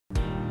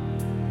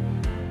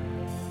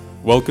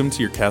Welcome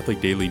to your Catholic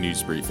Daily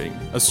News Briefing,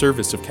 a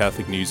service of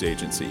Catholic News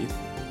Agency.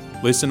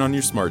 Listen on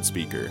your smart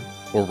speaker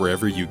or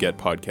wherever you get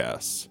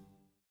podcasts.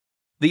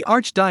 The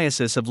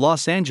Archdiocese of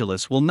Los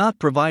Angeles will not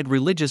provide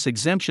religious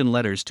exemption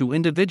letters to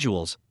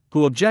individuals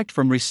who object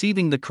from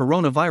receiving the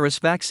coronavirus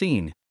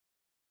vaccine.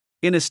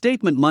 In a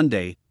statement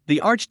Monday,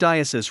 the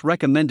Archdiocese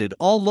recommended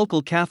all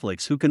local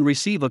Catholics who can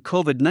receive a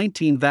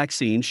COVID-19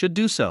 vaccine should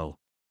do so.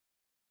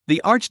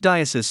 The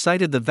Archdiocese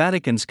cited the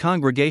Vatican's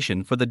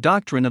Congregation for the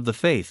Doctrine of the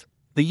Faith,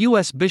 the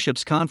U.S.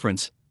 Bishops'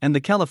 Conference, and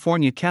the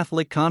California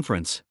Catholic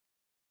Conference.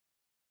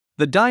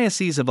 The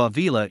Diocese of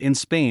Avila in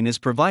Spain is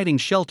providing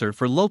shelter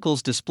for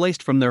locals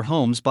displaced from their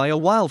homes by a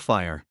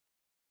wildfire.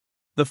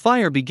 The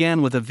fire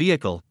began with a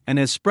vehicle and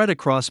has spread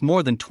across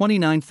more than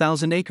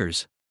 29,000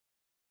 acres.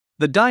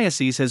 The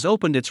diocese has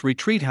opened its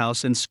retreat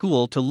house and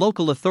school to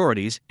local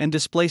authorities and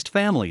displaced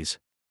families.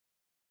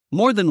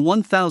 More than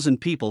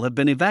 1,000 people have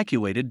been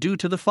evacuated due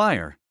to the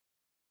fire.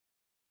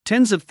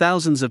 Tens of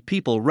thousands of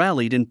people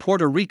rallied in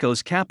Puerto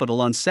Rico's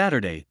capital on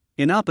Saturday,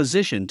 in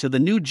opposition to the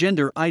new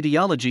gender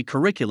ideology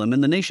curriculum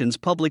in the nation's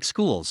public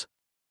schools.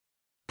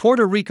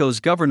 Puerto Rico's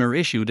governor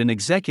issued an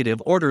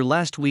executive order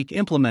last week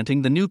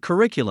implementing the new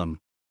curriculum.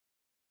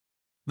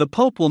 The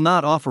Pope will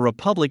not offer a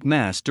public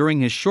mass during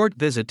his short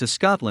visit to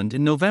Scotland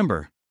in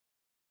November.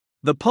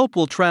 The Pope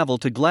will travel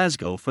to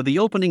Glasgow for the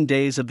opening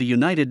days of the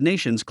United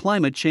Nations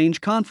Climate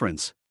Change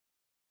Conference.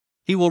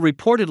 He will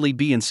reportedly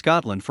be in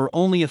Scotland for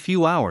only a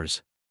few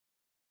hours.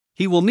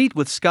 He will meet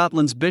with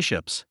Scotland's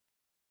bishops.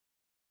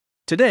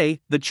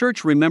 Today, the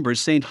Church remembers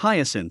Saint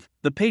Hyacinth,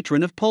 the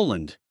patron of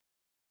Poland.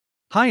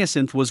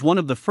 Hyacinth was one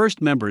of the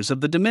first members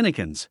of the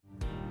Dominicans.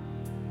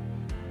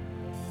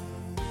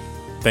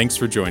 Thanks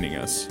for joining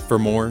us. For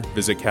more,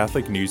 visit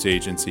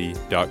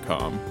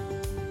CatholicNewsAgency.com.